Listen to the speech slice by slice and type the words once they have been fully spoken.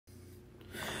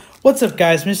What's up,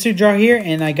 guys? Mr. Draw here,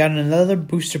 and I got another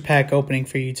booster pack opening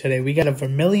for you today. We got a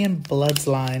Vermilion Bloods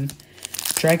line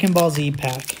Dragon Ball Z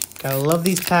pack. Gotta love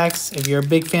these packs. If you're a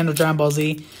big fan of Dragon Ball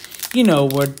Z, you know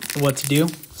what to do.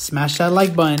 Smash that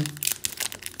like button.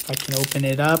 If I can open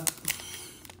it up.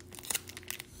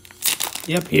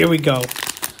 Yep, here we go.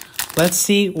 Let's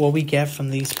see what we get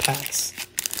from these packs.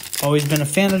 Always been a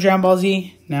fan of Dragon Ball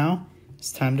Z. Now,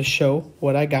 it's time to show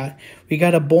what I got. We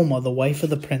got a Bulma, the wife of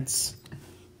the prince.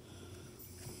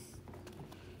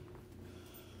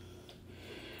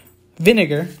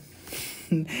 Vinegar,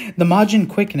 the Majin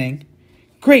Quickening,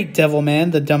 Great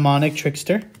Devilman, the Demonic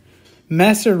Trickster,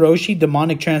 Master Roshi,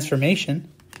 Demonic Transformation.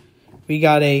 We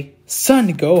got a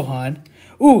Son Gohan,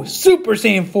 Super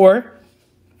Saiyan 4,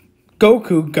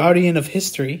 Goku, Guardian of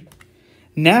History,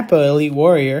 Nappa, Elite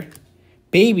Warrior,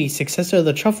 Baby, Successor of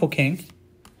the Truffle King,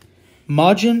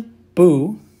 Majin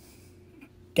Buu,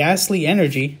 Ghastly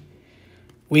Energy.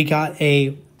 We got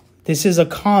this is a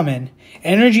common,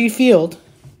 Energy Field,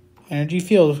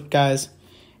 guys.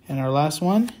 And our last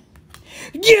one.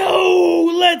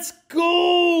 Yo, let's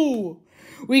go!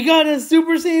 We got a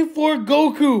Super Saiyan 4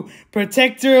 Goku,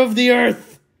 Protector of the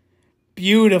Earth.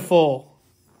 Beautiful.